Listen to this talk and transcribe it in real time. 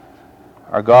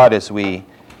Our God, as we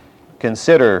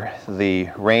consider the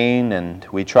rain and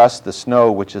we trust the snow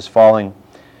which is falling,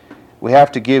 we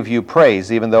have to give you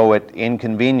praise. Even though it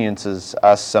inconveniences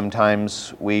us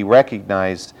sometimes, we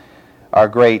recognize our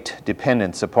great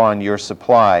dependence upon your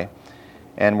supply.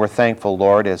 And we're thankful,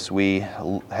 Lord, as we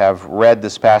have read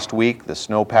this past week, the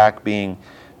snowpack being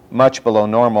much below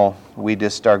normal, we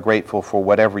just are grateful for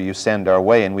whatever you send our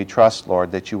way, and we trust,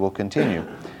 Lord, that you will continue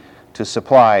to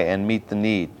supply and meet the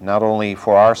need, not only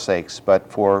for our sakes, but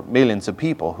for millions of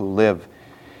people who live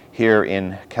here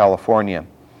in California.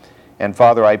 And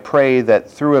Father, I pray that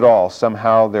through it all,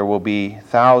 somehow there will be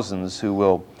thousands who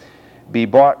will be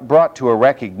brought to a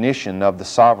recognition of the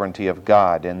sovereignty of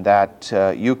God, and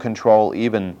that you control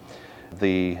even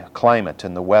the climate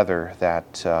and the weather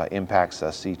that impacts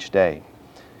us each day.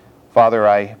 Father,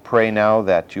 I pray now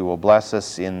that you will bless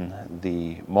us in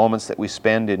the moments that we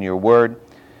spend in your word,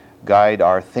 guide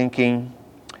our thinking,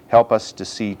 help us to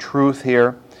see truth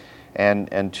here,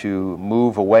 and to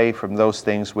move away from those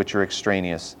things which are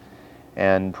extraneous,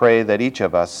 and pray that each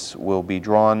of us will be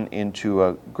drawn into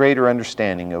a greater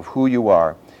understanding of who you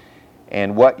are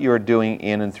and what you're doing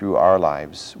in and through our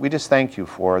lives. We just thank you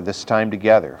for this time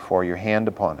together, for your hand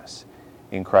upon us.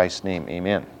 In Christ's name,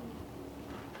 amen.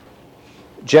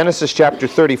 Genesis chapter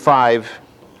 35,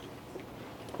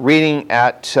 reading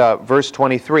at verse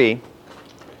 23.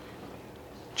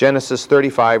 Genesis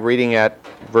 35, reading at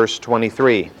verse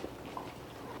 23.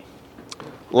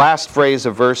 Last phrase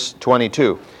of verse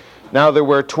 22. Now there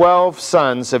were 12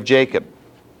 sons of Jacob.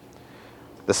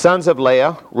 The sons of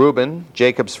Leah, Reuben,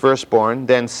 Jacob's firstborn,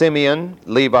 then Simeon,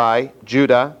 Levi,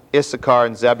 Judah, Issachar,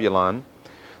 and Zebulun.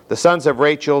 The sons of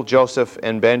Rachel, Joseph,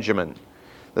 and Benjamin.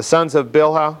 The sons of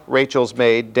Bilhah, Rachel's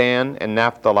maid, Dan and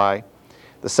Naphtali.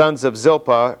 The sons of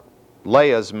Zilpah,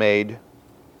 Leah's maid,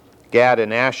 Gad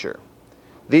and Asher.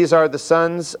 These are the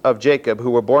sons of Jacob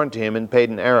who were born to him in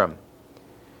Padan Aram.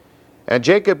 And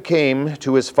Jacob came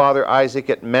to his father Isaac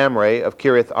at Mamre of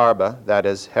Kiriath Arba, that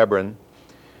is Hebron,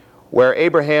 where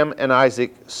Abraham and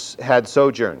Isaac had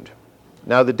sojourned.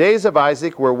 Now the days of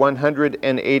Isaac were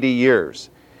 180 years.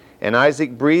 And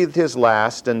Isaac breathed his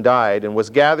last and died, and was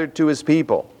gathered to his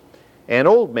people, an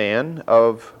old man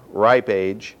of ripe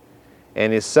age,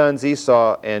 and his sons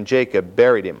Esau and Jacob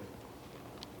buried him.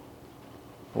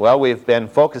 Well, we've been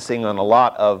focusing on a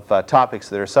lot of topics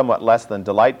that are somewhat less than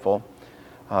delightful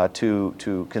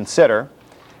to consider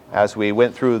as we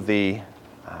went through the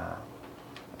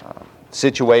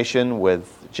situation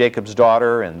with Jacob's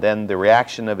daughter, and then the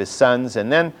reaction of his sons,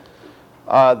 and then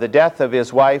the death of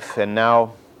his wife, and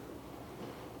now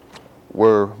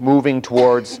we're moving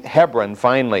towards Hebron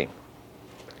finally.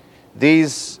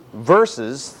 These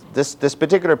verses, this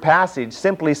particular passage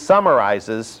simply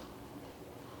summarizes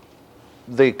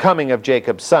the coming of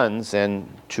Jacob's sons and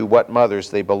to what mothers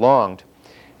they belonged.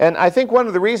 And I think one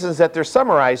of the reasons that they're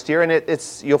summarized here,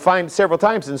 and you'll find several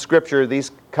times in Scripture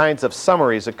these kinds of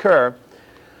summaries occur,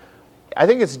 I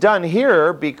think it's done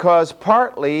here because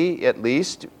partly, at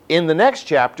least, in the next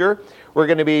chapter, we're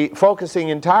going to be focusing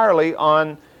entirely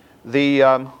on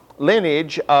the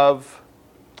lineage of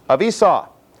Esau,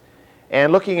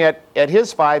 and looking at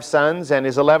his 5 sons and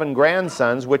his 11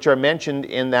 grandsons, which are mentioned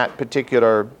in that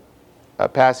particular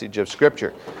passage of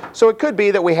Scripture. So it could be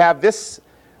that we have this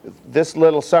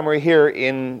little summary here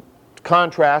in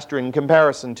contrast or in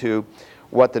comparison to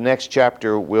what the next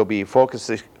chapter will be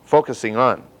focusing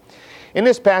on. In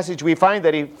this passage, we find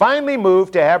that he finally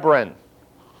moved to Hebron.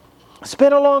 It's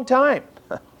been a long time.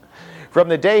 From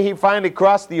the day he finally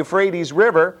crossed the Euphrates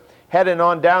River, heading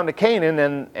on down to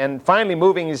Canaan, and finally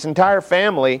moving his entire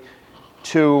family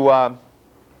to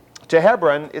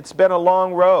Hebron, it's been a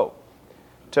long row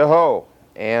to hoe,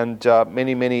 and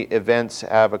many events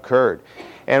have occurred.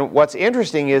 And what's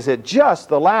interesting is that just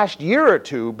the last year or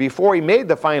two before he made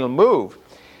the final move,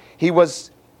 he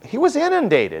was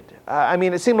inundated. I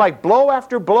mean, it seemed like blow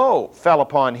after blow fell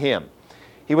upon him.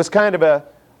 He was kind of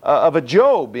a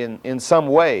Job in some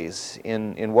ways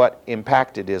in what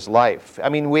impacted his life. I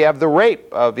mean, we have the rape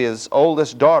of his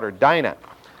oldest daughter, Dinah,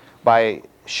 by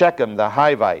Shechem the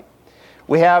Hivite.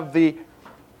 We have the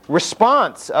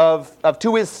response of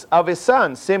his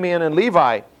sons, Simeon and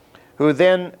Levi, who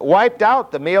then wiped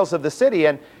out the males of the city.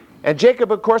 And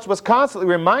Jacob, of course, was constantly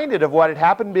reminded of what had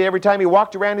happened every time he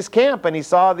walked around his camp and he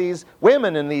saw these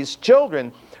women and these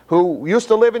children who used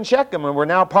to live in Shechem and were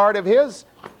now part of his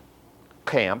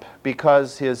camp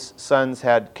because his sons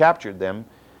had captured them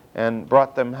and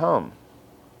brought them home.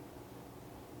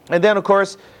 And then, of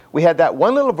course, we had that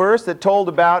one little verse that told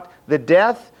about the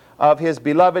death of his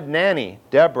beloved nanny,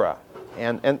 Deborah.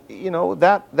 And you know,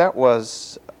 that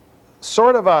was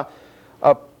sort of a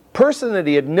person that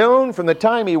he had known from the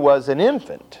time he was an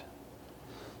infant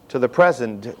to the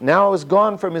present now is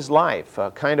gone from his life,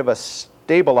 kind of a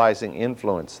stabilizing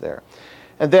influence there.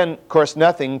 And then, of course,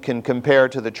 nothing can compare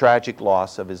to the tragic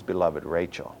loss of his beloved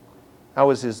Rachel. That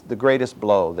was the greatest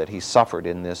blow that he suffered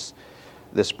in this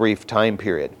brief time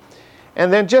period.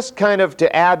 And then just kind of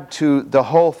to add to the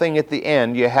whole thing at the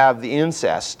end, you have the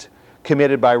incest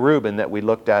committed by Reuben that we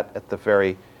looked at the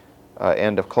very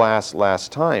end of class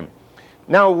last time.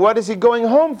 Now, what is he going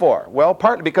home for? Well,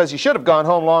 partly because he should have gone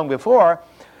home long before,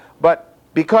 but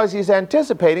because he's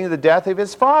anticipating the death of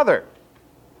his father.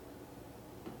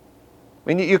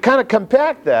 I mean, you kind of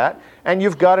compact that, and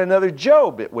you've got another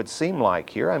Job, it would seem like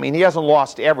here. I mean, he hasn't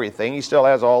lost everything. He still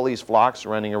has all these flocks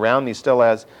running around. He still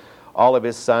has all of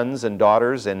his sons and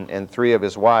daughters and 3 of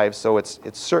his wives. So it's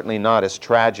certainly not as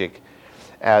tragic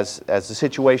as the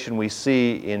situation we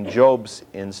see in Job's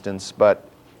instance. But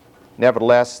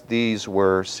nevertheless, these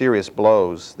were serious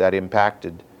blows that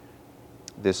impacted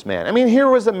this man. I mean, here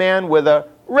was a man with a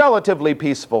relatively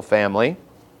peaceful family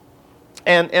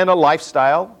and a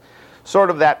lifestyle.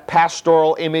 Sort of that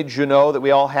pastoral image, you know, that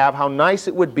we all have, how nice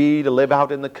it would be to live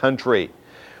out in the country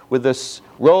with the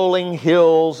rolling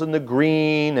hills and the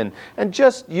green and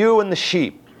just you and the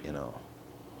sheep, you know.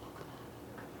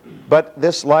 But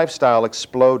this lifestyle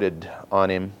exploded on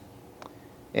him,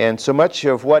 and so much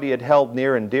of what he had held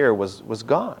near and dear was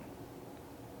gone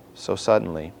so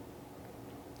suddenly.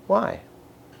 Why?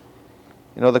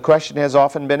 You know, the question has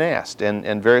often been asked,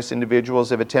 and various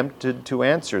individuals have attempted to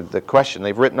answer the question.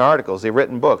 They've written articles, they've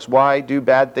written books. Why do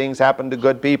bad things happen to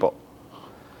good people?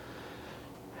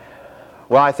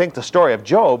 Well, I think the story of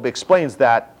Job explains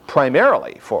that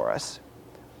primarily for us,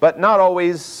 but not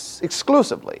always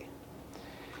exclusively.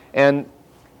 And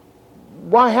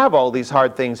why have all these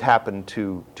hard things happen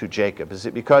to Jacob? Is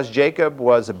it because Jacob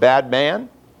was a bad man?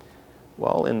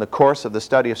 Well, in the course of the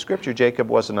study of Scripture, Jacob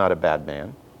was not a bad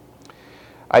man.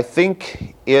 I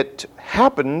think it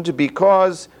happened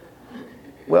because,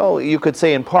 well, you could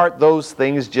say in part those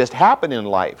things just happen in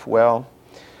life. Well,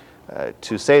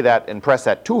 to say that and press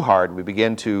that too hard, we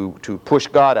begin to push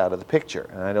God out of the picture.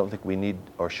 And I don't think we need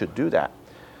or should do that.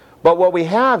 But what we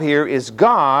have here is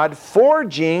God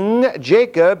forging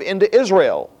Jacob into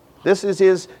Israel. This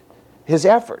is his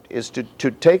effort, is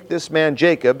to take this man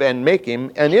Jacob and make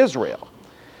him an Israel.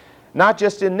 Not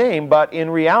just in name, but in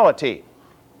reality.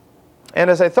 And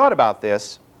as I thought about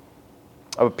this,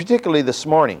 particularly this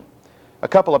morning, a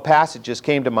couple of passages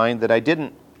came to mind that I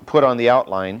didn't put on the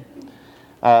outline,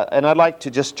 and I'd like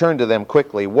to just turn to them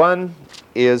quickly. One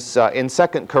is in 2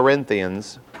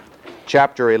 Corinthians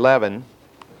chapter 11,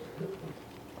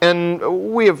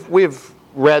 and we've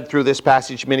read through this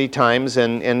passage many times,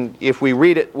 and if we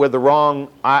read it with the wrong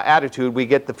attitude, we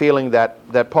get the feeling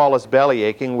that Paul is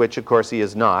bellyaching, which of course he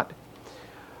is not.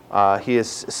 He is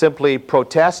simply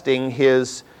protesting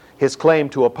his claim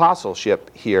to apostleship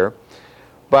here.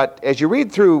 But as you read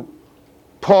through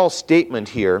Paul's statement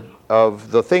here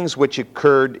of the things which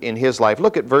occurred in his life,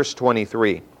 look at verse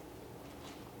 23.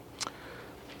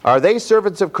 Are they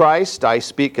servants of Christ? I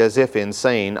speak as if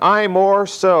insane. I more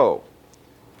so.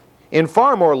 In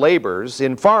far more labors,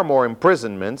 in far more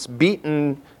imprisonments,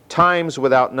 beaten times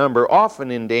without number,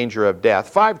 often in danger of death.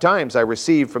 5 times I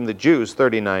received from the Jews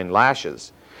 39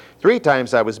 lashes. 3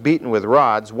 times I was beaten with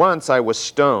rods. Once I was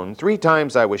stoned. 3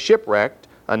 times I was shipwrecked.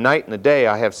 A night and a day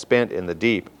I have spent in the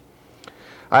deep.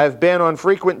 I have been on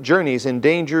frequent journeys in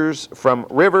dangers from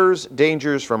rivers,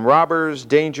 dangers from robbers,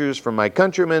 dangers from my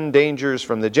countrymen, dangers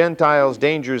from the Gentiles,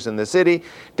 dangers in the city,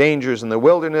 dangers in the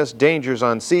wilderness, dangers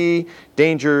on sea,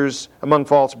 dangers among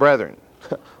false brethren.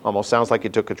 Almost sounds like you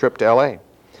took a trip to L.A.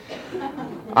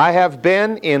 I have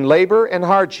been in labor and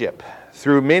hardship,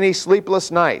 through many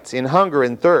sleepless nights, in hunger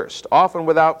and thirst, often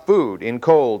without food, in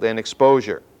cold and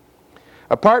exposure.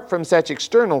 Apart from such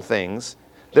external things,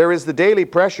 there is the daily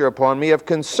pressure upon me of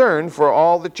concern for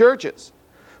all the churches.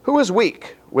 Who is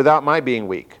weak without my being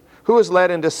weak? Who is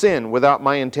led into sin without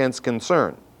my intense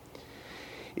concern?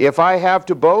 If I have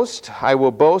to boast, I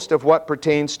will boast of what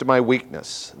pertains to my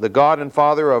weakness. The God and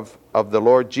Father of the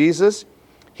Lord Jesus,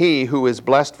 He who is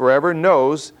blessed forever,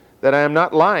 knows that I am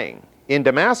not lying. In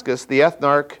Damascus, the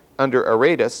ethnarch under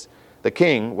Aretas, the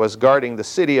king, was guarding the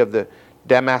city of the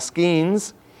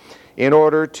Damascenes in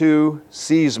order to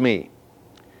seize me.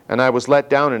 And I was let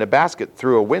down in a basket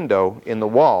through a window in the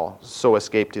wall, so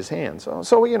escaped his hands.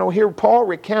 So you know, here Paul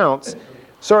recounts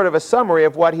sort of a summary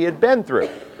of what he had been through.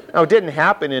 Now, it didn't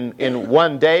happen in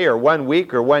one day or 1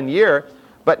 week or 1 year,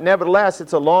 but nevertheless,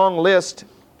 it's a long list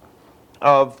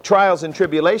of trials and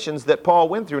tribulations that Paul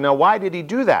went through. Now, why did he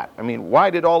do that? I mean, why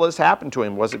did all this happen to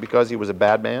him? Was it because he was a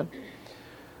bad man?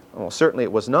 Well, certainly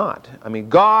it was not. I mean,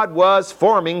 God was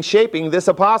forming, shaping this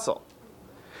apostle.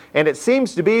 And it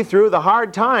seems to be through the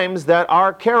hard times that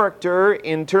our character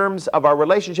in terms of our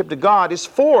relationship to God is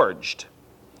forged.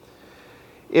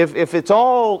 If it's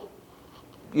all,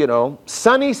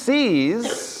 sunny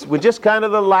seas with just kind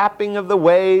of the lapping of the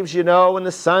waves, and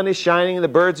the sun is shining and the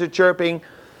birds are chirping,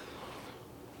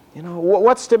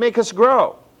 what's to make us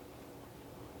grow?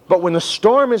 But when the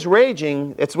storm is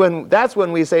raging, that's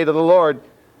when we say to the Lord,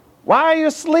 "Why are you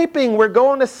sleeping? We're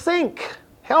going to sink.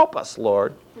 Help us,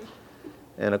 Lord."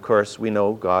 And of course, we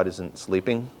know God isn't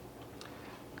sleeping.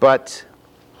 But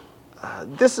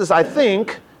this is, I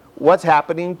think, what's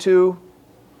happening to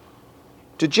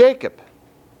Jacob.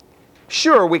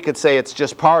 Sure, we could say it's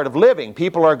just part of living.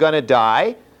 People are going to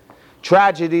die.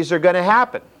 Tragedies are going to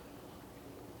happen.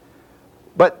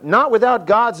 But not without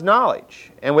God's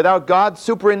knowledge and without God's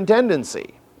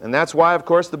superintendency. And that's why, of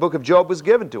course, the book of Job was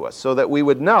given to us, so that we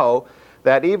would know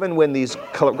that even when these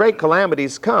great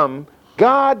calamities come,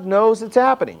 God knows it's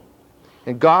happening.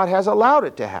 And God has allowed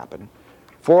it to happen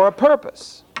for a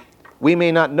purpose. We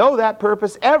may not know that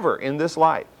purpose ever in this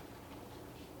life.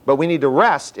 But we need to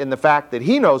rest in the fact that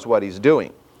He knows what He's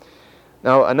doing.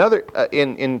 Now,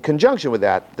 in conjunction with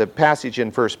that, the passage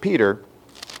in 1 Peter,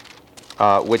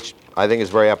 which I think is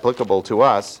very applicable to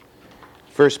us,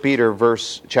 1 Peter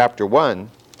chapter 1,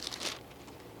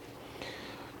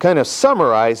 kind of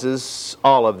summarizes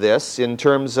all of this in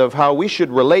terms of how we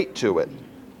should relate to it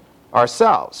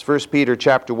ourselves. 1 Peter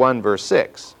chapter 1, verse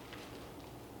 6.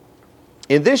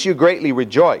 "In this you greatly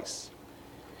rejoice,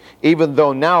 even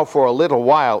though now for a little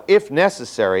while, if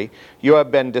necessary, you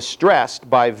have been distressed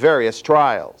by various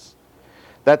trials,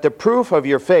 that the proof of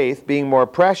your faith, being more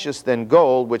precious than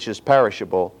gold which is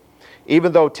perishable,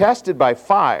 even though tested by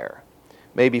fire,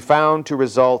 may be found to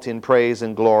result in praise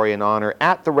and glory and honor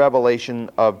at the revelation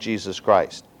of Jesus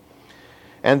Christ.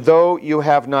 And though you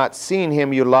have not seen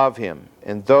Him, you love Him.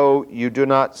 And though you do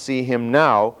not see Him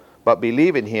now, but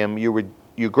believe in Him,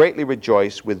 you greatly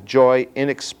rejoice with joy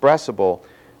inexpressible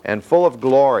and full of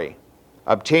glory,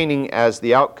 obtaining as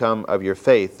the outcome of your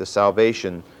faith the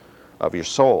salvation of your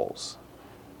souls."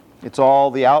 It's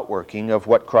all the outworking of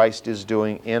what Christ is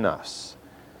doing in us.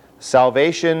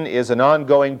 Salvation is an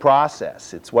ongoing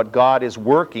process. It's what God is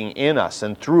working in us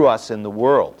and through us in the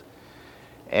world.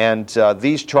 And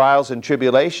these trials and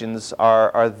tribulations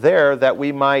are there that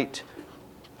we might,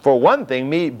 for one thing,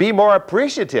 be more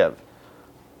appreciative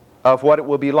of what it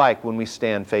will be like when we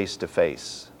stand face to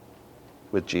face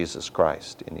with Jesus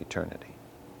Christ in eternity.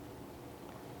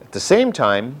 At the same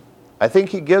time, I think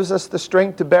He gives us the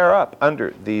strength to bear up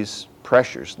under these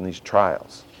pressures and these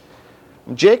trials.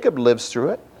 Jacob lives through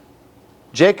it.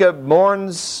 Jacob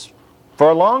mourns for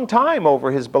a long time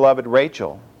over his beloved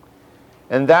Rachel,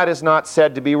 and that is not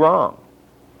said to be wrong.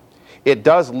 It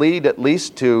does lead at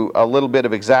least to a little bit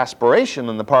of exasperation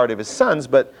on the part of his sons,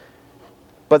 but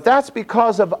that's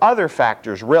because of other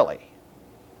factors, really.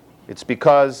 It's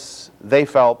because they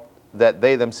felt that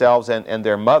they themselves and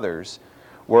their mothers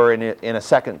were in a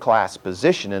second-class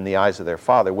position in the eyes of their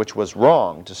father, which was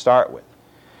wrong to start with.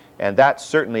 And that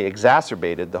certainly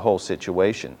exacerbated the whole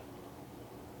situation.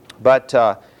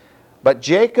 But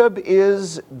Jacob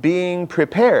is being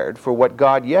prepared for what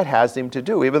God yet has him to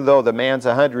do. Even though the man's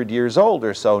 100 years old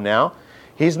or so now,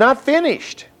 he's not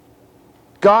finished.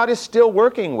 God is still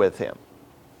working with him.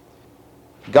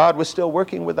 God was still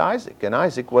working with Isaac, and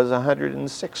Isaac was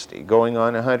 160, going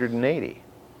on 180.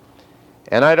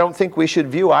 And I don't think we should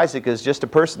view Isaac as just a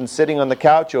person sitting on the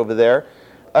couch over there,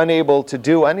 unable to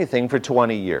do anything for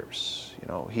 20 years.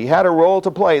 He had a role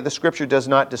to play. The Scripture does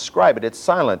not describe it. It's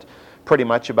silent pretty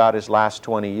much about his last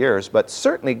 20 years. But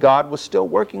certainly God was still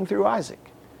working through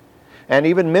Isaac, and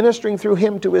even ministering through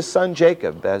him to his son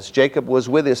Jacob, as Jacob was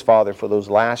with his father for those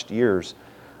last years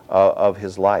of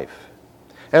his life.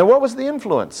 And what was the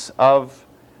influence of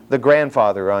the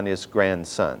grandfather on his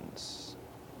grandsons?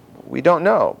 We don't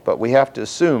know, but we have to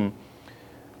assume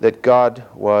that God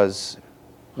was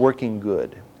working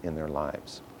good in their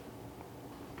lives.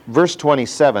 Verse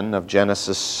 27 of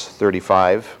Genesis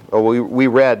 35, we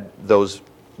read those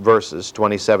verses,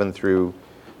 27 through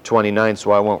 29,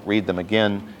 so I won't read them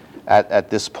again at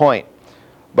this point.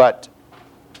 But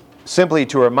simply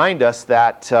to remind us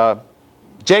that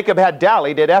Jacob had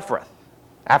dallied at Ephrath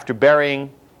after burying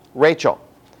Rachel.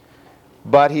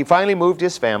 But he finally moved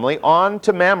his family on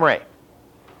to Mamre,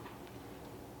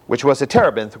 which was a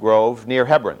terebinth grove near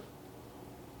Hebron,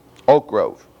 oak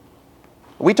grove.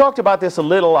 We talked about this a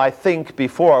little, I think,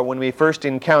 before when we first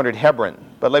encountered Hebron.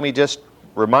 But let me just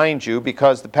remind you,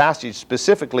 because the passage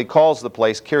specifically calls the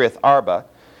place Kiriath Arba,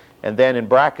 and then in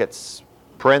brackets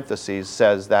parentheses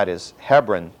says that is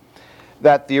Hebron,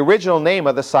 that the original name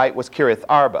of the site was Kiriath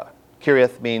Arba.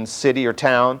 Kiriath means city or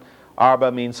town.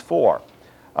 Arba means four.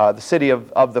 The city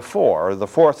of the four, or the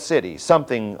fourth city,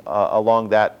 something along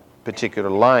that particular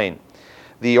line.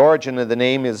 The origin of the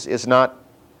name is not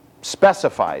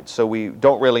specified, so we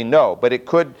don't really know, but it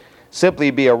could simply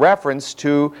be a reference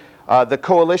to the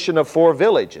coalition of four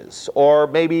villages, or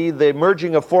maybe the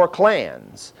merging of four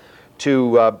clans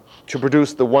to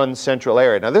produce the one central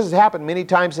area. Now, this has happened many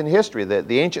times in history.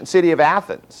 The ancient city of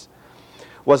Athens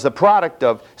was the product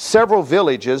of several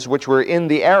villages which were in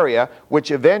the area,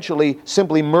 which eventually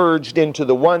simply merged into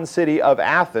the one city of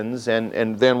Athens,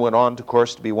 and then went on, of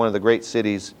course, to be one of the great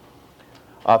cities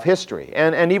of history.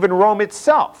 And even Rome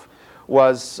itself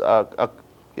was a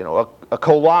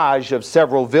collage of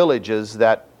several villages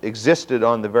that existed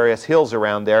on the various hills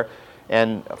around there,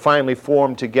 and finally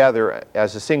formed together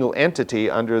as a single entity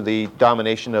under the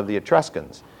domination of the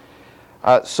Etruscans.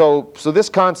 So this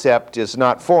concept is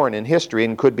not foreign in history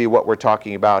and could be what we're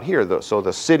talking about here. So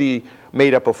the city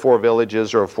made up of four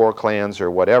villages or four clans or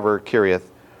whatever, Kiriath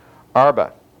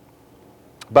Arba.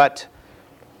 But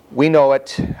we know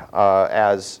it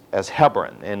as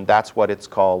Hebron, and that's what it's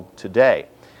called today.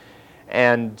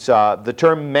 And the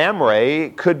term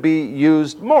Mamre could be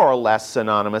used more or less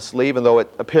synonymously, even though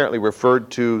it apparently referred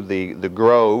to the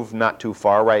grove not too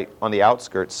far, right on the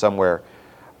outskirts somewhere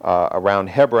around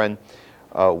Hebron,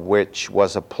 which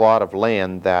was a plot of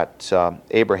land that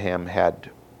Abraham had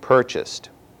purchased.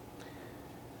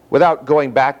 Without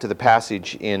going back to the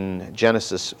passage in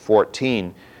Genesis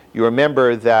 14, you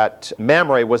remember that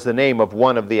Mamre was the name of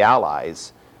one of the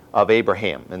allies of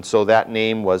Abraham, and so that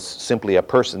name was simply a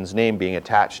person's name being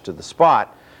attached to the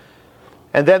spot.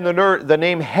 And then the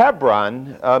name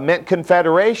Hebron meant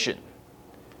confederation,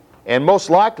 and most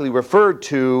likely referred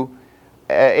to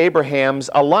Abraham's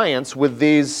alliance with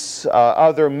these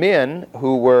other men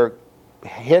who were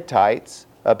Hittites,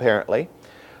 apparently,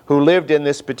 who lived in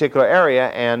this particular area,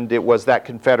 and it was that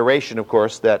confederation, of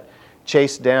course, that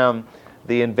chased down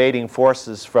the invading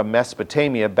forces from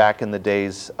Mesopotamia back in the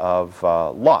days of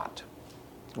Lot,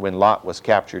 when Lot was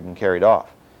captured and carried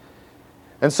off.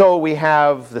 And so we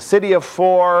have the city of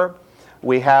four,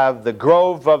 we have the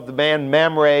grove of the man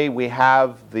Mamre, we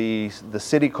have the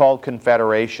city called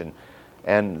Confederation,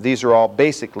 and these are all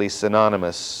basically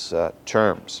synonymous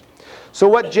terms. So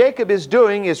what Jacob is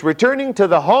doing is returning to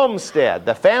the homestead,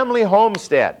 the family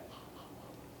homestead,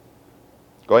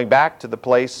 going back to the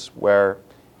place where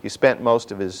he spent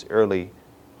most of his early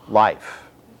life,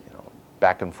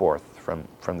 back and forth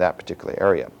from that particular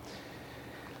area.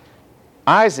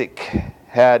 Isaac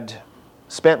had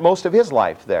spent most of his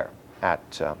life there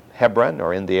at Hebron,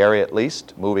 or in the area at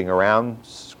least, moving around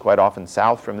quite often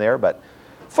south from there, but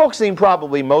focusing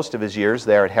probably most of his years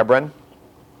there at Hebron.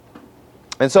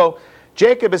 And so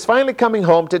Jacob is finally coming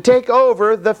home to take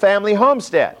over the family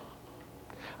homestead.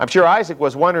 I'm sure Isaac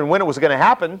was wondering when it was going to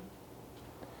happen.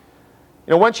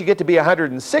 Once you get to be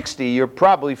 160, you're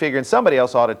probably figuring somebody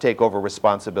else ought to take over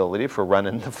responsibility for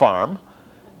running the farm,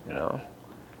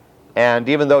 And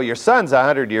even though your son's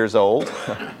 100 years old,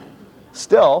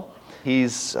 still,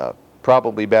 he's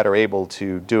probably better able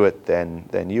to do it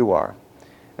than you are.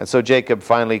 And so Jacob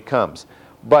finally comes.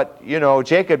 But,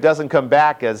 Jacob doesn't come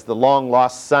back as the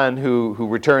long-lost son who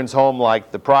returns home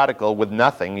like the prodigal with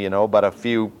nothing, but a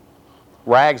few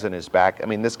rags on his back. I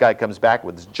mean, this guy comes back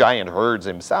with giant herds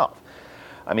himself.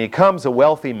 I mean, he comes a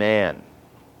wealthy man.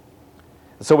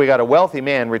 So we got a wealthy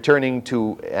man returning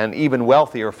to an even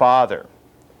wealthier father.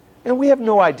 And we have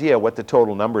no idea what the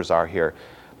total numbers are here,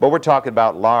 but we're talking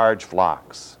about large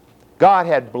flocks. God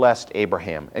had blessed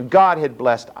Abraham, and God had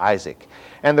blessed Isaac,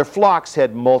 and their flocks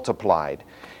had multiplied.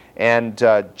 And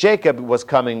Jacob was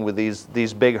coming with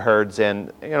these big herds,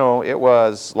 and it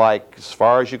was like as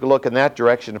far as you could look in that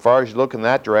direction, as far as you look in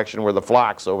that direction were the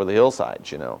flocks over the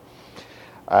hillsides,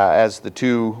 as the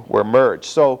two were merged.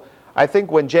 So I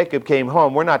think when Jacob came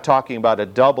home, we're not talking about a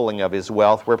doubling of his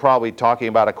wealth. We're probably talking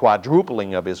about a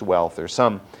quadrupling of his wealth, or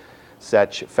some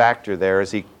such factor there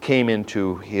as he came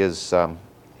into his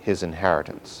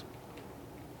inheritance.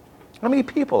 How many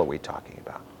people are we talking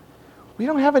about? We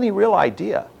don't have any real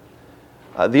idea.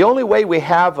 The only way we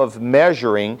have of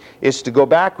measuring is to go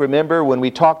back, remember, when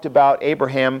we talked about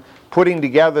Abraham putting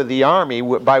together the army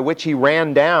by which he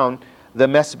ran down the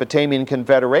Mesopotamian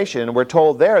Confederation. And we're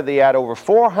told there that he had over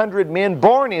 400 men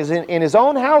born in his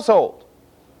own household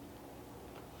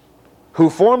who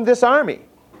formed this army.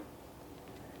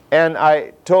 And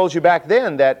I told you back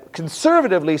then that,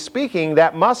 conservatively speaking,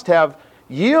 that must have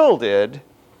yielded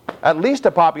at least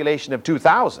a population of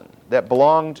 2,000 that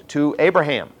belonged to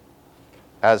Abraham.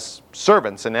 as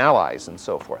servants and allies and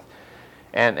so forth.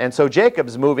 And so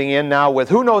Jacob's moving in now with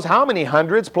who knows how many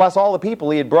hundreds, plus all the people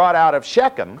he had brought out of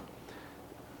Shechem.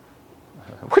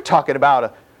 We're talking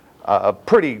about a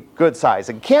pretty good size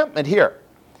encampment here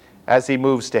as he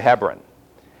moves to Hebron.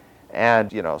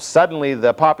 And, you know, suddenly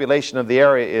the population of the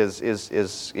area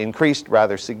is increased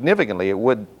rather significantly. It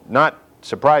would not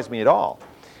surprise me at all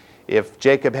if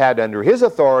Jacob had under his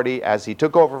authority, as he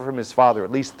took over from his father,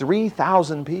 at least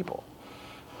 3,000 people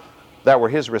that were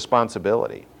his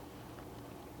responsibility.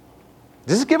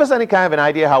 Does this give us any kind of an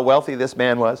idea how wealthy this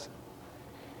man was?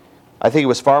 I think he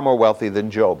was far more wealthy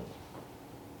than Job,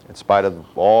 in spite of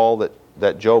all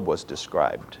that Job was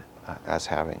described as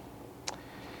having.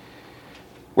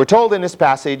 We're told in this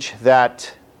passage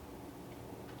that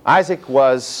Isaac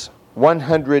was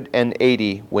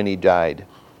 180 when he died.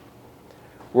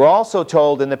 We're also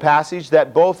told in the passage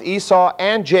that both Esau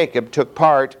and Jacob took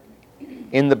part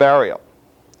in the burial.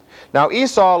 Now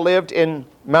Esau lived in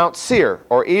Mount Seir,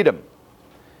 or Edom.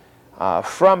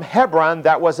 From Hebron,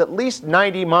 that was at least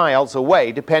 90 miles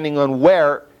away, depending on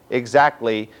where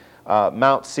exactly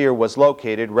Mount Seir was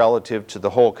located relative to the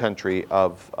whole country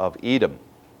of Edom.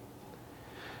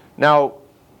 Now,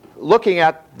 looking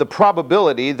at the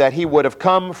probability that he would have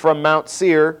come from Mount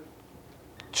Seir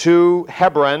to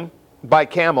Hebron by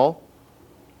camel,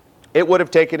 it would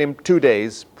have taken him 2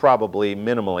 days, probably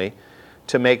minimally,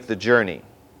 to make the journey.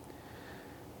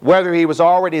 Whether he was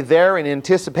already there in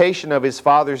anticipation of his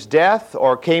father's death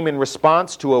or came in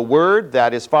response to a word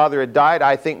that his father had died,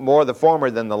 I think more the former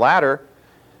than the latter,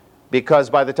 because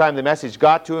by the time the message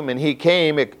got to him and he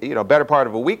came, better part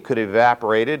of a week could have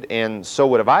evaporated, and so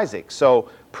would have Isaac. So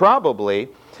probably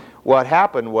what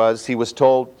happened was he was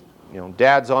told,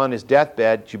 Dad's on his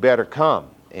deathbed, you better come.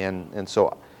 And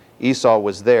so Esau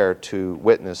was there to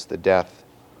witness the death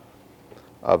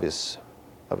of his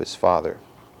father.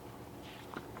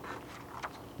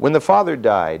 When the father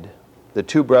died, the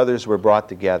two brothers were brought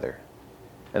together,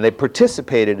 and they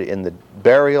participated in the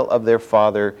burial of their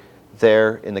father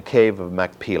there in the cave of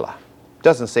Machpelah. It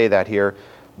doesn't say that here,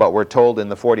 but we're told in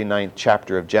the 49th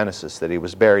chapter of Genesis that he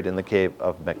was buried in the cave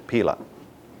of Machpelah,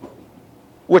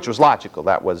 which was logical.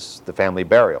 That was the family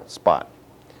burial spot.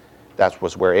 That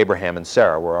was where Abraham and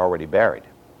Sarah were already buried,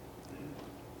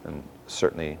 and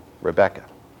certainly Rebekah.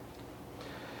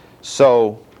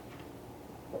 So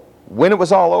when it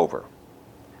was all over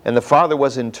and the father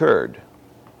was interred,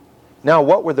 now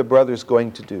what were the brothers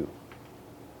going to do?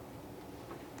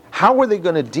 How were they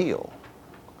going to deal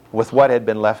with what had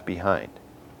been left behind?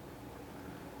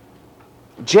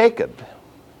 Jacob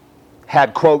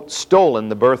had, quote, stolen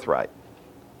the birthright.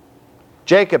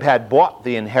 Jacob had bought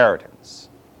the inheritance.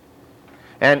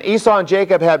 And Esau and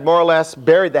Jacob had more or less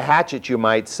buried the hatchet, you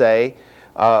might say,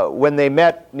 when they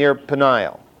met near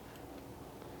Peniel.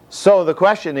 So the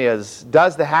question is,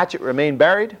 does the hatchet remain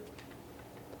buried?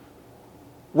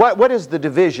 What is the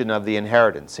division of the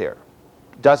inheritance here?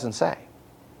 Doesn't say.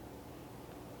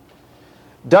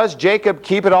 Does Jacob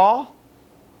keep it all?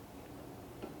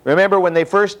 Remember when they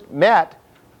first met,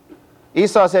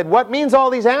 Esau said, "What means all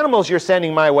these animals you're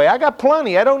sending my way? I got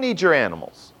plenty. I don't need your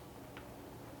animals."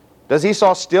 Does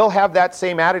Esau still have that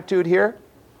same attitude here?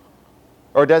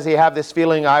 Or does he have this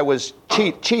feeling, I was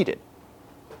cheated?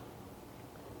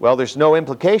 Well, there's no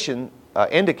implication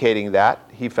indicating that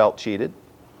he felt cheated.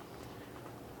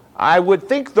 I would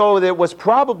think, though, that it was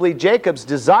probably Jacob's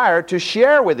desire to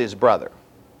share with his brother.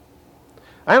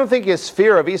 I don't think his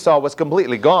fear of Esau was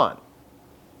completely gone.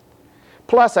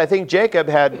 Plus, I think Jacob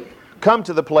had come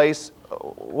to the place,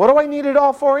 what do I need it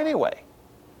all for anyway?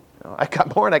 I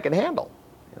got more than I can handle.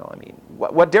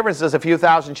 What difference does a few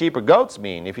thousand sheep or goats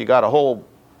mean if you got a whole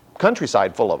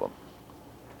countryside full of them?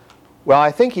 Well,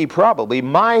 I think he probably,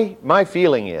 my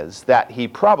feeling is that he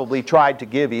probably tried to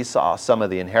give Esau some of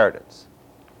the inheritance.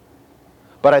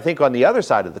 But I think on the other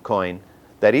side of the coin,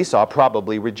 that Esau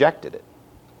probably rejected it,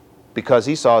 because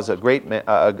Esau is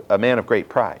a man of great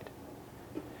pride.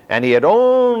 And he had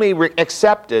only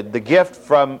accepted the gift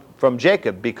from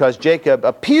Jacob because Jacob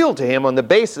appealed to him on the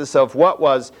basis of what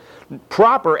was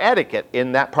proper etiquette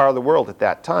in that part of the world at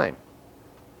that time.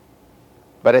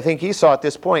 But I think Esau at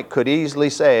this point could easily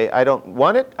say, I don't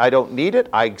want it, I don't need it,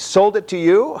 I sold it to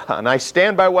you, and I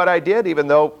stand by what I did, even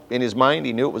though in his mind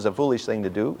he knew it was a foolish thing to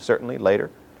do, certainly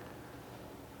later.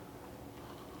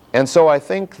 And so I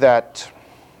think that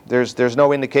there's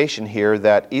no indication here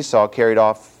that Esau carried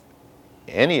off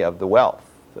any of the wealth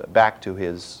back to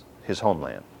his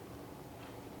homeland.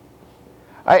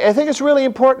 I think it's really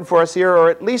important for us here, or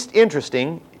at least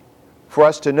interesting for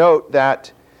us to note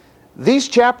that these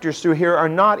chapters through here are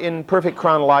not in perfect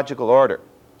chronological order.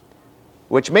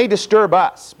 which may disturb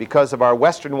us because of our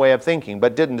Western way of thinking,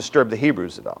 but didn't disturb the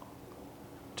Hebrews at all.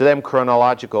 To them,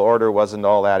 chronological order wasn't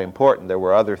all that important. There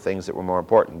were other things that were more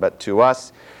important. But to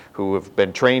us, who have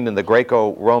been trained in the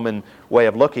Greco-Roman way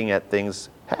of looking at things,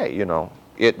 hey, you know,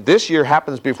 this year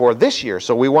happens before this year,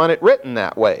 so we want it written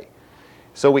that way,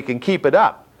 so we can keep it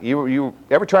up. You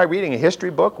ever try reading a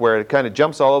history book where it kind of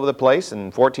jumps all over the place?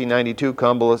 In 1492,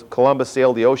 Columbus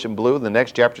sailed the ocean blue. The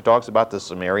next chapter talks about the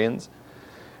Sumerians.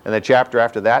 And the chapter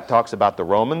after that talks about the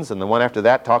Romans. And the one after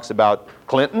that talks about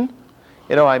Clinton.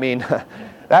 You know, I mean,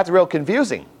 that's real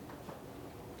confusing.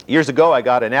 Years ago, I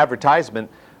got an advertisement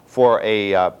for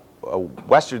a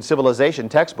Western civilization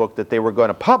textbook that they were going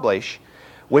to publish,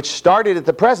 which started at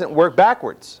the present, worked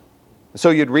backwards. So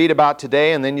you'd read about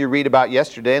today, and then you read about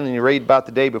yesterday, and then you read about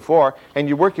the day before, and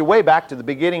you work your way back to the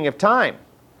beginning of time.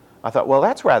 I thought, well,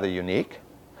 that's rather unique.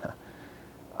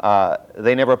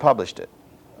 They never published it.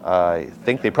 I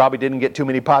think they probably didn't get too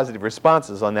many positive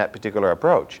responses on that particular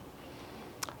approach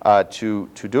to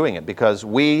doing it, because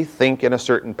we think in a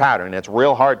certain pattern. It's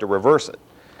real hard to reverse it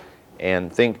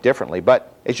and think differently.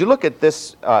 But as you look at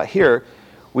this here,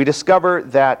 we discover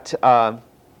that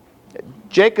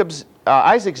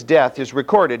Isaac's death is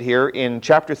recorded here in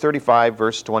chapter 35,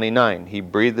 verse 29. He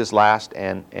breathed his last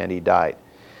and he died.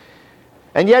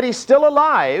 And yet he's still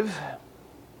alive.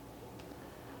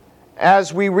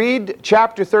 As we read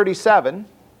chapter 37,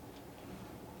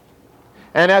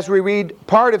 and as we read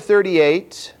part of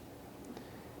 38,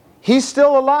 he's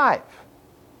still alive.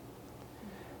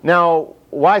 Now,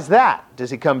 why is that?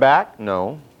 Does he come back?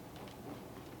 No.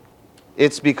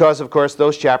 It's because, of course,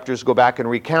 those chapters go back and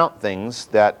recount things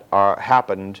that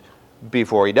happened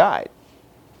before he died.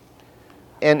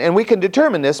 And we can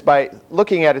determine this by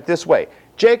looking at it this way.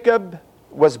 Jacob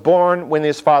was born when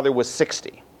his father was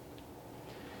 60.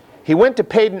 He went to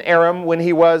Padan Aram when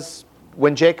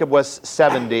Jacob was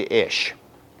 70-ish.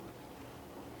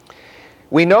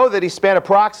 We know that he spent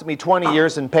approximately 20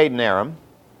 years in Padan Aram,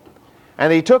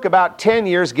 and he took about 10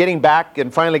 years getting back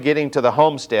and finally getting to the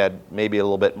homestead, maybe a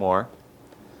little bit more.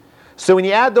 So when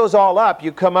you add those all up,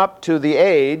 you come up to the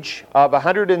age of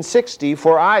 160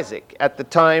 for Isaac at the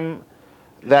time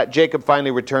that Jacob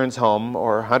finally returns home,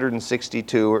 or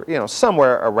 162, or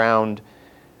somewhere around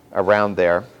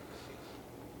there.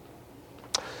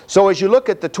 So as you look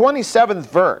at the 27th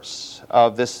verse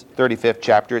of this 35th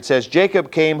chapter, it says, Jacob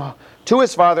came to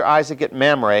his father Isaac at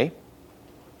Mamre.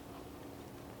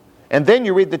 And then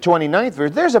you read the 29th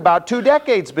verse. There's about 2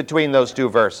 decades between those two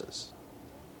verses.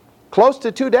 Close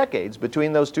to 2 decades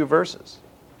between those two verses.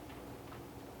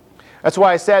 That's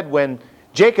why I said when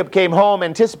Jacob came home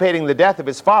anticipating the death of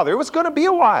his father, it was going to be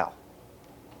a while.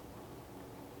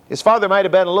 His father might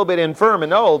have been a little bit infirm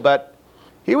and old, but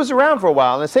he was around for a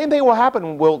while. And the same thing will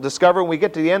happen, we'll discover, when we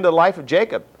get to the end of the life of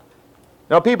Jacob.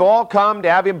 People all come to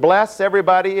have him bless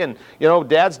everybody, and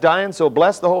Dad's dying, so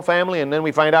bless the whole family, and then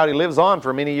we find out he lives on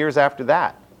for many years after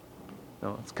that.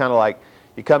 It's kind of like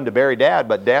you come to bury Dad,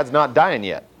 but Dad's not dying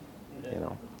yet.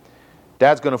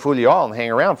 Dad's going to fool you all and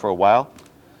hang around for a while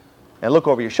and look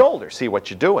over your shoulder, see what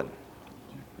you're doing.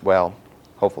 Well,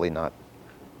 hopefully not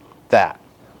that.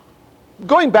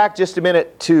 Going back just a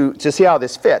minute to see how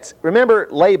this fits. Remember,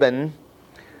 Laban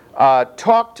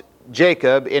talked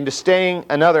Jacob into staying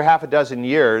another half a dozen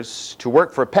years to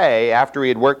work for pay after he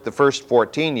had worked the first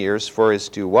 14 years for his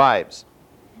 2 wives.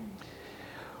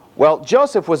 Well,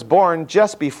 Joseph was born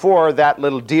just before that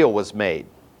little deal was made.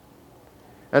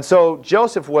 And so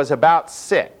Joseph was about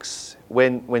 6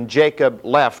 when Jacob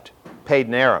left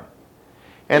Padan Aram.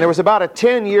 And there was about a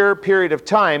 10-year period of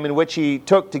time in which he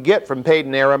took to get from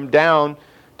Padan Aram down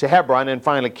to Hebron and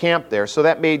finally camped there. So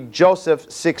that made Joseph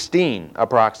 16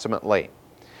 approximately.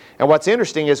 And what's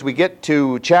interesting is we get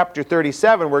to chapter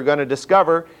 37, we're going to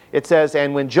discover, it says,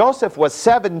 and when Joseph was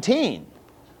 17,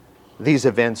 these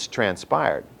events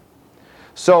transpired.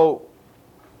 So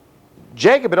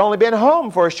Jacob had only been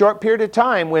home for a short period of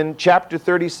time when chapter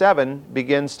 37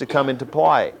 begins to come into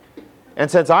play. And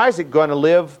since Isaac is going to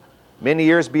live many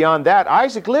years beyond that,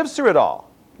 Isaac lives through it all.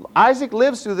 Isaac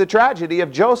lives through the tragedy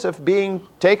of Joseph being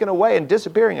taken away and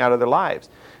disappearing out of their lives.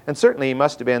 And certainly he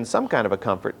must have been some kind of a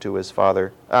comfort to his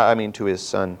to his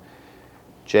son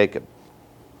Jacob.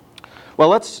 Well,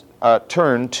 let's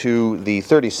turn to the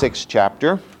 36th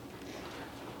chapter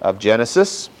of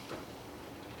Genesis.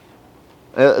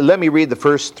 Let me read the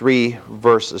first 3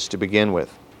 verses to begin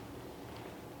with.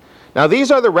 Now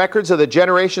these are the records of the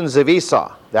generations of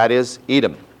Esau, that is,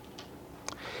 Edom.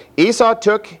 Esau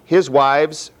took his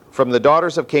wives from the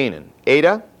daughters of Canaan,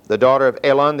 Adah, the daughter of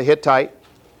Elon the Hittite,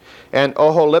 and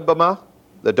Oholibamah,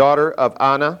 the daughter of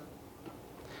Anah,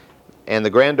 and the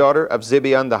granddaughter of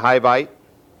Zibeon the Hivite,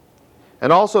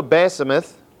 and also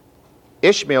Basemath,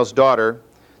 Ishmael's daughter,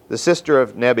 the sister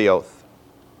of Nebaioth.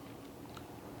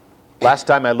 Last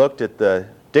time I looked at the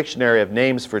dictionary of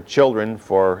names for children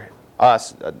for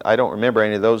us, I don't remember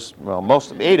any of those. Well,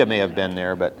 most of Ada may have been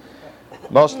there, but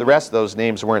most of the rest of those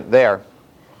names weren't there.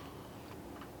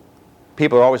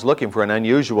 People are always looking for an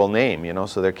unusual name, you know,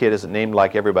 so their kid isn't named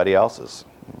like everybody else's.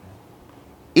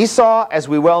 Esau, as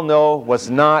we well know, was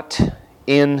not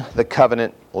in the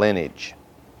covenant lineage.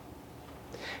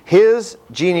 His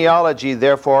genealogy,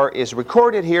 therefore, is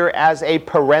recorded here as a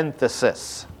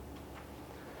parenthesis.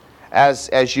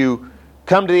 As you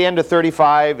come to the end of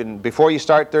 35 and before you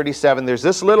start 37, there's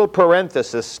this little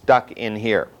parenthesis stuck in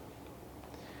here.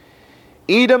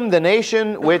 Edom, the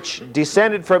nation which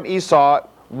descended from Esau,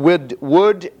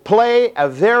 would play a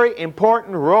very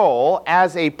important role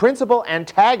as a principal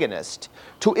antagonist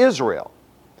to Israel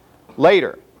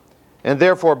later. And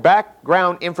therefore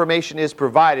background information is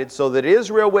provided so that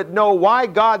Israel would know why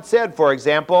God said, for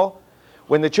example,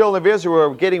 when the children of Israel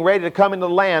were getting ready to come into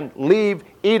the land, leave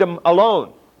Edom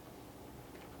alone.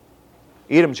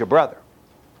 Edom's your brother.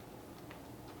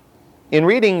 In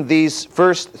reading these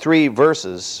first 3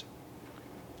 verses,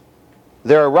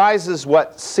 there arises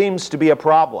what seems to be a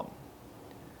problem.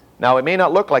 Now, it may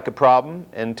not look like a problem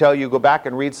until you go back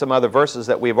and read some other verses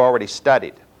that we've already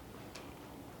studied.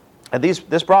 And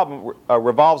this problem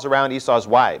revolves around Esau's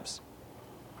wives.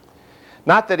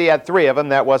 Not that he had 3 of them,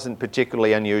 that wasn't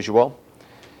particularly unusual.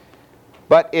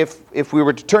 But if we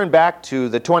were to turn back to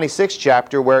the 26th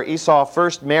chapter where Esau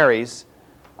first marries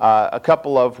a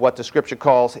couple of what the Scripture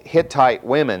calls Hittite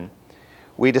women,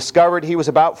 we discovered he was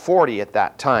about 40 at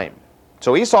that time.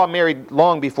 So Esau married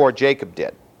long before Jacob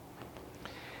did.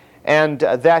 And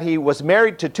that he was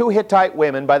married to 2 Hittite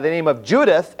women by the name of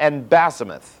Judith and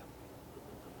Basemath.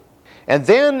 And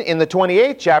then in the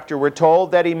 28th chapter we're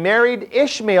told that he married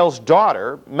Ishmael's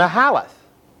daughter, Mahalath.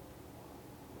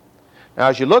 Now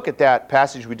as you look at that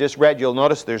passage we just read, you'll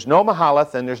notice there's no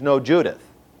Mahalath and there's no Judith.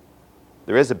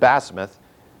 There is a Basemath,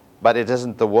 but it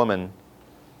isn't the woman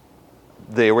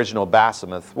the original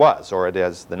Basemath was, or it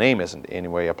is, the name isn't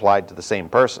anyway applied to the same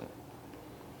person.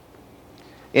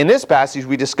 In this passage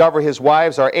we discover his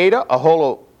wives are Ada,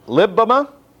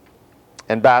 Aholibamah,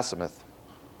 and Basemath.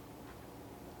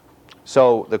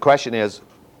 So the question is,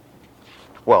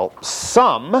 well,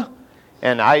 some,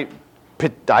 and I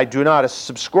do not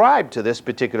subscribe to this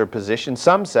particular position,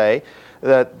 some say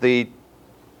that the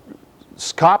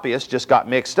copyists just got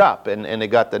mixed up and they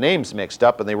got the names mixed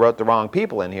up and they wrote the wrong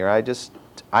people in here.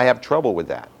 I have trouble with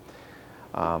that.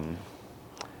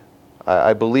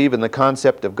 I believe in the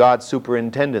concept of God's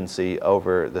superintendency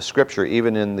over the Scripture,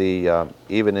 even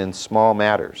in small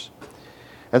matters.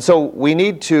 And so we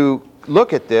need to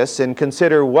look at this and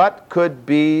consider what could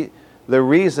be the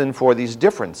reason for these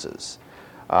differences.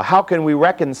 How can we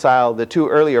reconcile the 2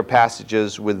 earlier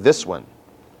passages with this one?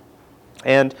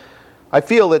 And I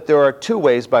feel that there are 2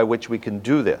 ways by which we can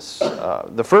do this.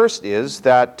 The first is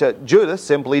that Judith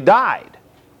simply died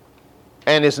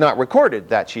and is not recorded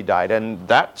that she died, and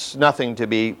that's nothing to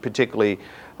be particularly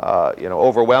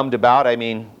overwhelmed about. I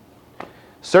mean,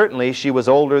 certainly she was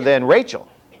older than Rachel,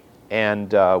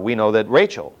 and we know that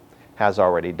Rachel has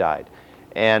already died.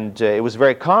 And it was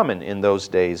very common in those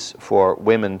days for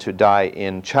women to die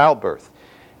in childbirth.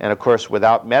 And of course,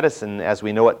 without medicine as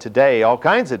we know it today, all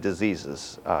kinds of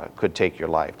diseases could take your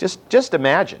life. Just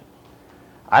imagine.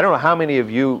 I don't know how many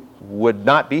of you would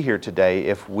not be here today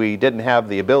if we didn't have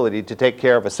the ability to take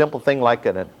care of a simple thing like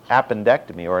an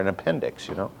appendectomy or an appendix,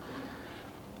 you know.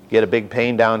 Get a big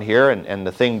pain down here and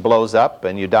the thing blows up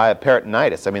and you die of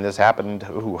peritonitis. I mean, this happened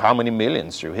how many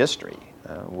millions through history.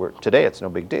 Today it's no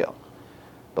big deal.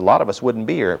 But a lot of us wouldn't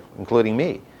be here, including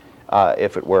me,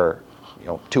 if it were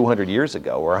 200 years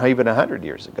ago or even 100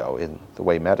 years ago in the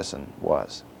way medicine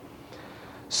was.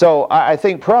 So I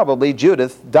think probably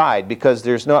Judith died because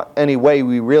there's not any way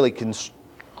we really can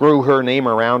screw her name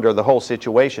around or the whole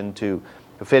situation to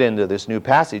fit into this new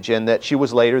passage, and that she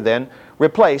was later then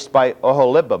replaced by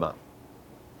Aholibamah.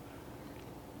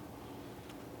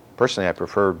 Personally, I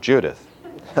prefer Judith.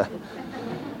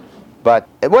 But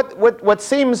what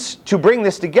seems to bring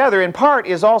this together in part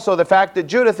is also the fact that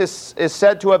Judith is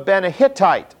said to have been a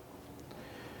Hittite,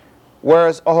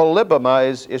 whereas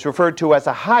Aholibamah is referred to as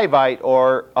a Hivite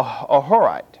or a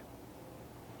Horite.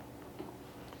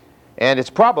 And it's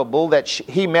probable that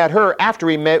he met her after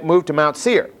he moved to Mount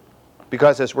Seir,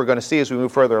 because as we're going to see as we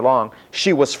move further along,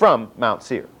 she was from Mount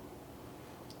Seir.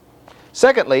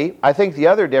 Secondly, I think the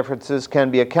other differences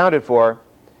can be accounted for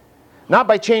not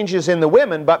by changes in the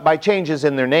women, but by changes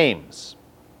in their names.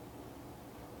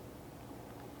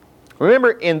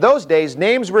 Remember, in those days,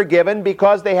 names were given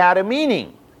because they had a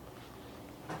meaning.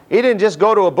 He didn't just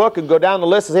go to a book and go down the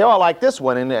list and say, oh, I like this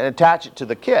one, and attach it to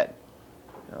the kid.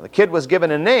 The kid was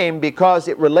given a name because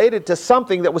it related to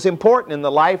something that was important in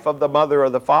the life of the mother or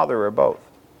the father or both.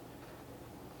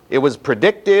 It was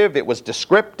predictive, it was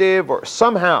descriptive, or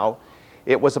somehow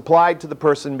it was applied to the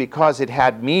person because it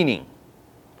had meaning.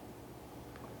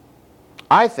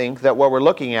 I think that what we're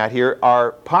looking at here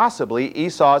are possibly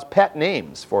Esau's pet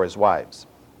names for his wives.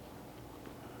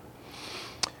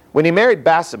 When he married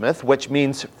Basemath, which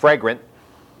means fragrant,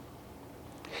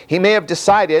 he may have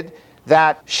decided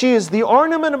that she is the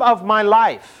ornament of my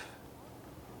life.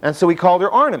 And so he called her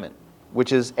Ornament,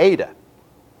 which is Ada.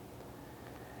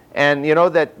 And you know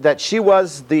that she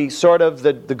was the sort of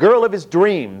the girl of his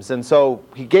dreams, and so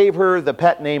he gave her the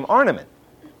pet name Ornament.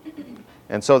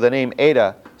 And so the name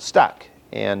Ada stuck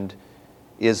and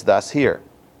is thus here.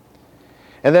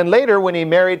 And then later when he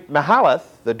married Mahalath,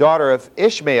 the daughter of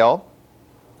Ishmael,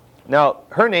 now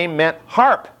her name meant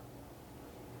harp.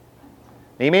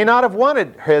 He may not have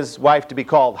wanted his wife to be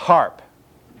called Harp,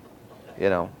 you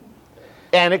know.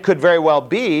 And it could very well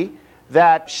be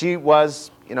that she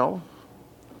was, you know,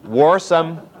 wore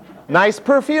some nice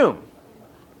perfume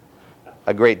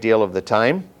a great deal of the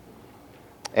time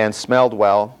and smelled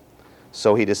well,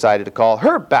 so he decided to call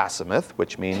her Basemath,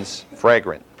 which means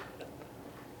fragrant.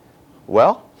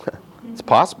 Well, it's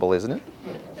possible, isn't it?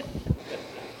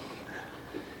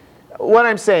 What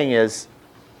I'm saying is,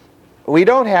 we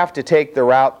don't have to take the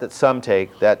route that some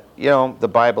take, that, you know, the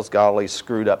Bible's got all these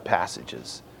screwed up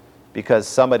passages because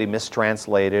somebody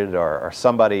mistranslated or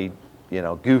somebody, you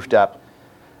know, goofed up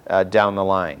down the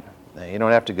line. You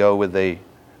don't have to go with the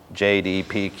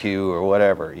JDPQ or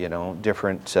whatever, you know,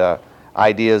 different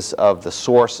ideas of the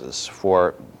sources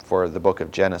for the book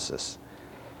of Genesis.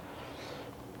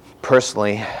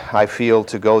 Personally, I feel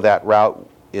to go that route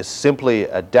is simply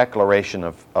a declaration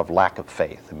of lack of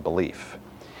faith and belief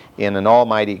in an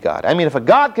almighty God. I mean, if a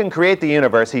God can create the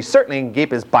universe, he certainly can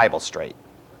keep his Bible straight.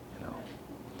 You know,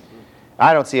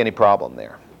 I don't see any problem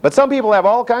there. But some people have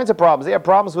all kinds of problems. They have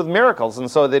problems with miracles, and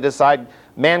so they decide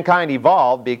mankind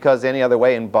evolved because any other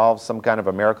way involves some kind of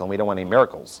a miracle, and we don't want any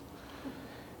miracles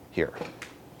here.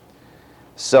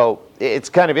 So it's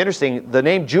kind of interesting. The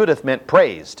name Judith meant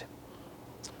praised.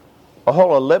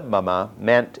 Ohololibmah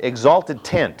meant exalted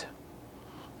tent.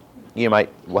 You might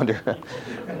wonder,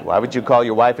 why would you call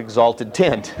your wife exalted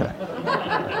tent?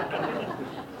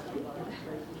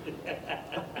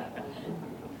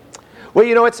 Well,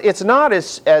 you know, it's not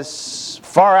as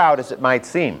far out as it might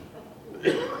seem.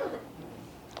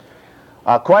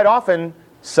 Quite often,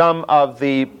 some of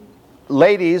the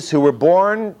ladies who were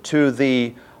born to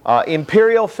the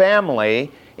imperial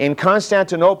family in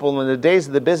Constantinople in the days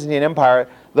of the Byzantine Empire,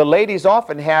 the ladies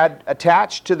often had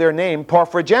attached to their name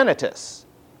Porphyrogenitus.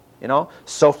 You know,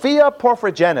 Sophia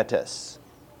Porphyrogenitus.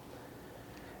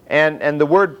 And the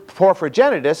word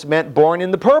Porphyrogenitus meant born in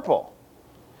the purple.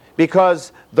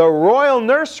 Because the royal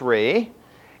nursery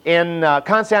in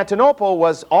Constantinople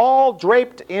was all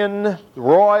draped in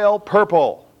royal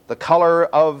purple, the color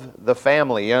of the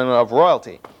family and of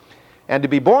royalty. And to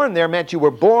be born there meant you were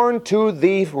born to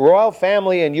the royal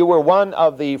family and you were one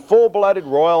of the full-blooded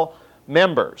royal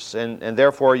members, and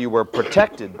therefore you were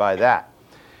protected by that.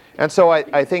 And so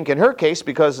I think in her case,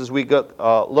 because as we look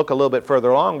a little bit further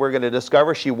along, we're going to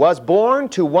discover she was born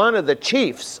to one of the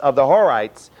chiefs of the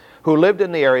Horites who lived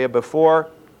in the area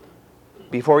before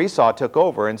Esau took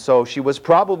over. And so she was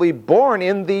probably born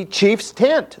in the chief's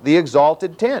tent, the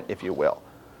exalted tent, if you will.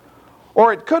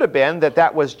 Or it could have been that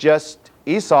that was just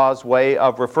Esau's way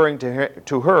of referring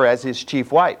to her as his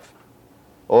chief wife.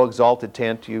 Oh, exalted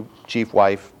tent, you chief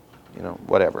wife, you know,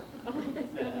 whatever.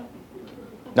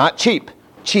 Not cheap.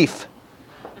 Chief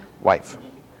wife.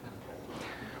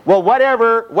 Well,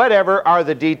 whatever are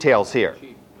the details here.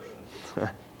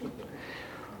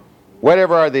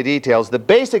 Whatever are the details, the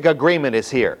basic agreement is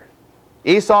here.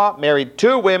 Esau married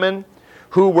two women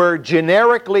who were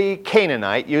generically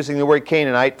Canaanite, using the word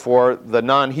Canaanite for the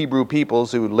non-Hebrew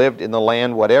peoples who lived in the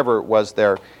land, whatever was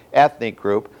their ethnic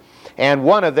group, and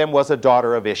one of them was a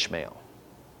daughter of Ishmael.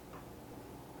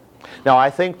 Now,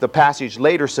 I think the passage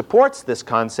later supports this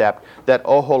concept that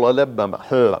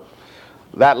Ohololibmah,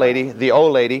 that lady, the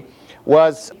old lady,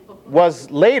 was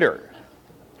later,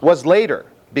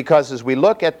 because as we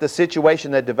look at the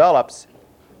situation that develops,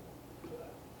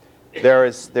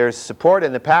 there's support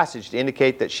in the passage to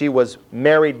indicate that she was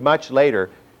married much later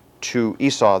to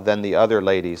Esau than the other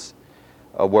ladies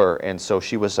were, and so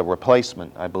she was a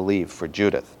replacement, I believe, for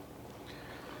Judith.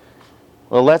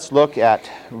 Well, let's look at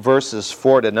verses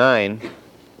 4 to 9.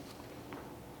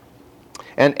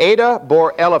 And Adah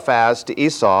bore Eliphaz to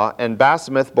Esau, and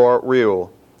Basemath bore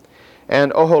Reuel.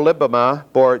 And Oholibamah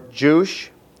bore Jeush,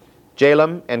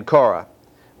 Jalam, and Korah.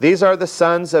 These are the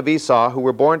sons of Esau who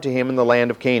were born to him in the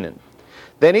land of Canaan.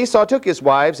 Then Esau took his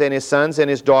wives and his sons and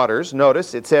his daughters.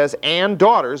 Notice it says, and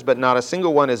daughters, but not a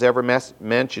single one is ever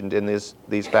mentioned in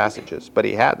these passages. But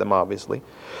he had them, obviously.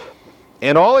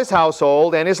 And all his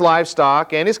household, and his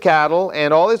livestock, and his cattle,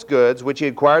 and all his goods, which he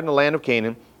acquired in the land of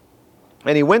Canaan.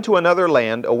 And he went to another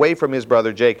land, away from his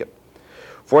brother Jacob.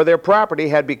 For their property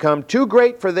had become too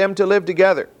great for them to live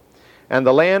together. And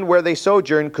the land where they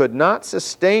sojourned could not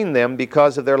sustain them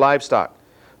because of their livestock.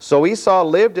 So Esau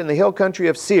lived in the hill country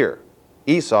of Seir.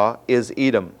 Esau is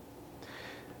Edom.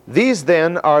 These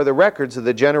then are the records of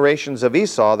the generations of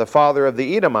Esau, the father of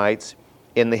the Edomites,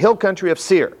 in the hill country of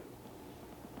Seir.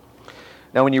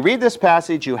 Now when you read this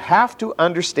passage, you have to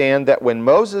understand that when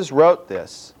Moses wrote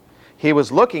this, he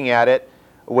was looking at it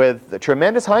with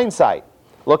tremendous hindsight,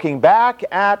 looking back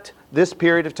at this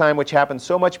period of time which happened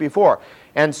so much before.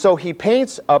 And so he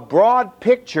paints a broad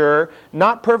picture,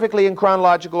 not perfectly in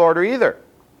chronological order either.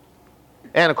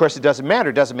 And of course it doesn't matter,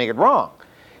 it doesn't make it wrong.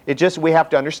 It just, we have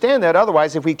to understand that.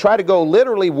 Otherwise, if we try to go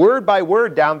literally word by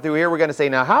word down through here, we're going to say,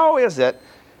 now how is it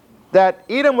that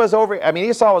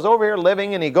Esau was over here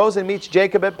living, and he goes and meets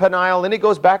Jacob at Peniel, and he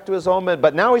goes back to his home,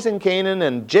 but now he's in Canaan,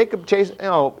 and Jacob chases,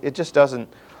 it just doesn't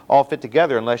all fit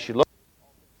together unless you look.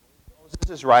 Moses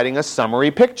is writing a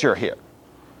summary picture here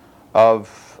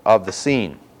of the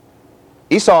scene.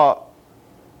 Esau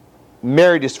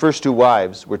married his first two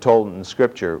wives, we're told in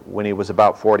Scripture, when he was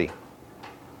about 40.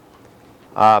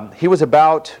 He was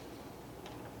about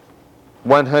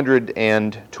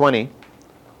 120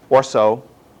 or so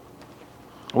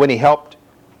when he helped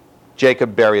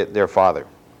Jacob bury their father.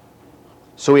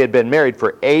 So he had been married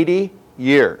for 80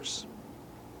 years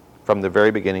from the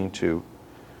very beginning to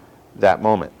that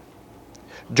moment.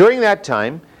 During that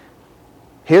time,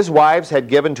 his wives had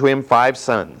given to him 5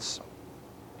 sons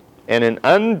and an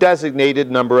undesignated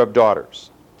number of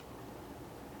daughters.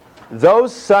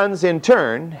 Those sons in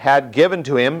turn had given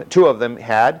to him, 2 of them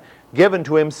had given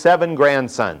to him 7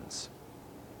 grandsons,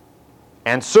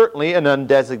 and certainly an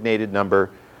undesignated number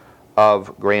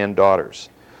of granddaughters.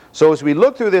 So as we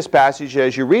look through this passage,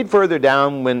 as you read further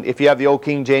down, if you have the old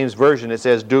King James Version, it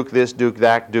says Duke this, Duke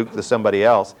that, Duke the somebody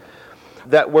else,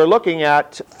 that we're looking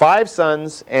at 5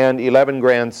 sons and 11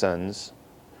 grandsons.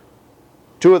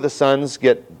 2 of the sons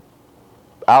get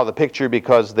out of the picture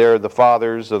because they're the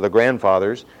fathers or the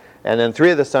grandfathers, and then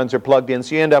 3 of the sons are plugged in,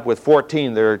 so you end up with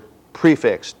 14 that are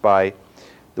prefixed by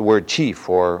the word chief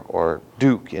or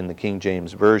duke in the King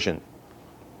James Version.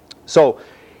 So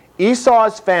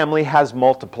Esau's family has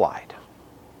multiplied.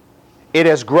 It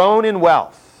has grown in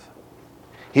wealth.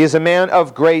 He is a man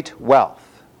of great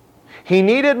wealth. He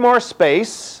needed more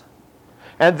space,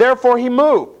 and therefore he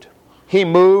moved. He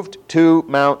moved to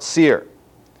Mount Seir.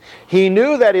 He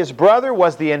knew that his brother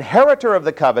was the inheritor of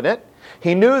the covenant.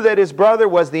 He knew that his brother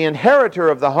was the inheritor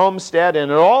of the homestead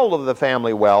and all of the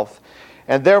family wealth,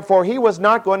 and therefore he was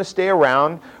not going to stay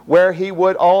around where he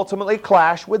would ultimately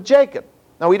clash with Jacob.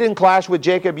 Now, he didn't clash with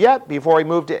Jacob yet before he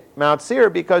moved to Mount Seir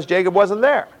because Jacob wasn't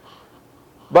there.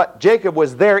 But Jacob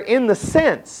was there in the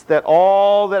sense that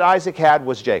all that Isaac had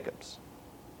was Jacob's.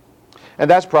 And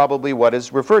that's probably what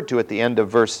is referred to at the end of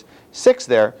verse 6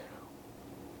 there,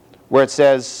 where it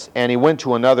says, and he went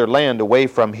to another land away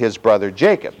from his brother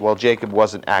Jacob. Well, Jacob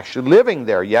wasn't actually living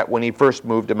there yet when he first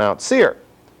moved to Mount Seir,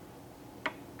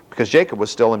 because Jacob was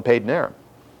still in Padan Aram.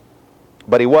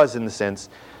 But he was in the sense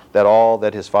that all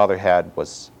that his father had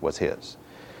was his.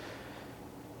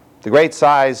 The great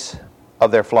size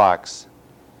of their flocks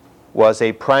was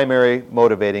a primary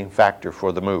motivating factor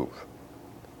for the move.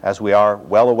 As we are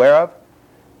well aware of,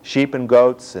 sheep and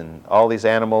goats and all these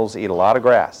animals eat a lot of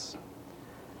grass.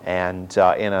 And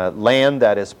in a land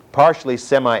that is partially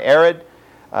semi-arid,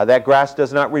 that grass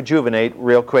does not rejuvenate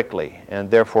real quickly,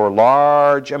 and therefore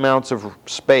large amounts of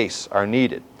space are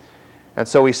needed. And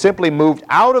so he simply moved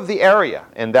out of the area,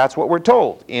 and that's what we're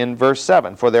told in verse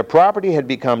 7. For their property had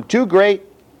become too great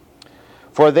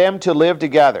for them to live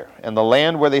together, and the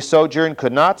land where they sojourned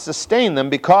could not sustain them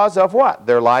because of what?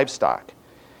 Their livestock.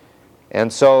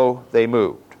 And so they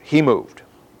moved. He moved.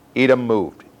 Edom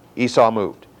moved. Esau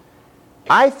moved.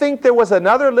 I think there was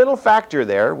another little factor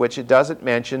there, which it doesn't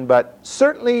mention, but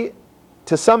certainly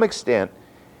to some extent,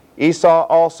 Esau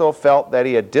also felt that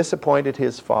he had disappointed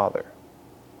his father.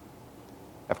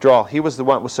 After all, he was the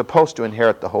one who was supposed to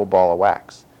inherit the whole ball of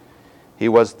wax. He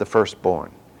was the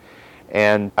firstborn.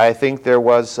 And I think there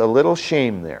was a little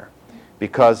shame there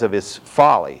because of his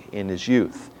folly in his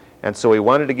youth And so he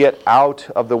wanted to get out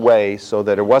of the way so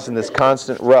that there wasn't this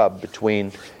constant rub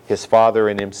between his father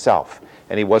and himself.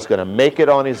 And he was going to make it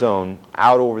on his own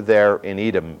out over there in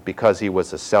Edom because he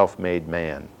was a self-made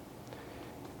man.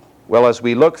 Well, as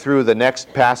we look through the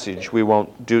next passage, we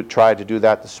won't try to do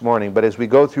that this morning, but as we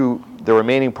go through the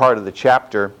remaining part of the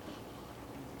chapter,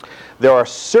 there are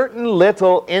certain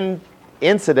little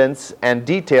incidents and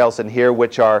details in here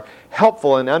which are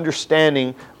helpful in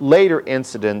understanding later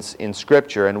incidents in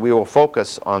Scripture, and we will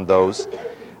focus on those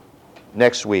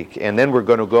next week. And then we're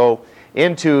going to go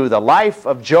into the life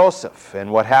of Joseph and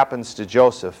what happens to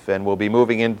Joseph, and we'll be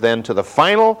moving in then to the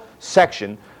final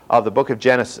section of the book of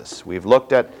Genesis. We've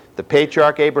looked at the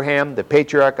patriarch Abraham, the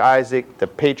patriarch Isaac, the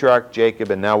patriarch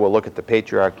Jacob, and now we'll look at the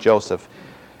patriarch Joseph,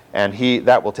 and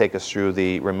that will take us through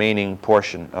the remaining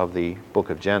portion of the book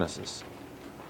of Genesis.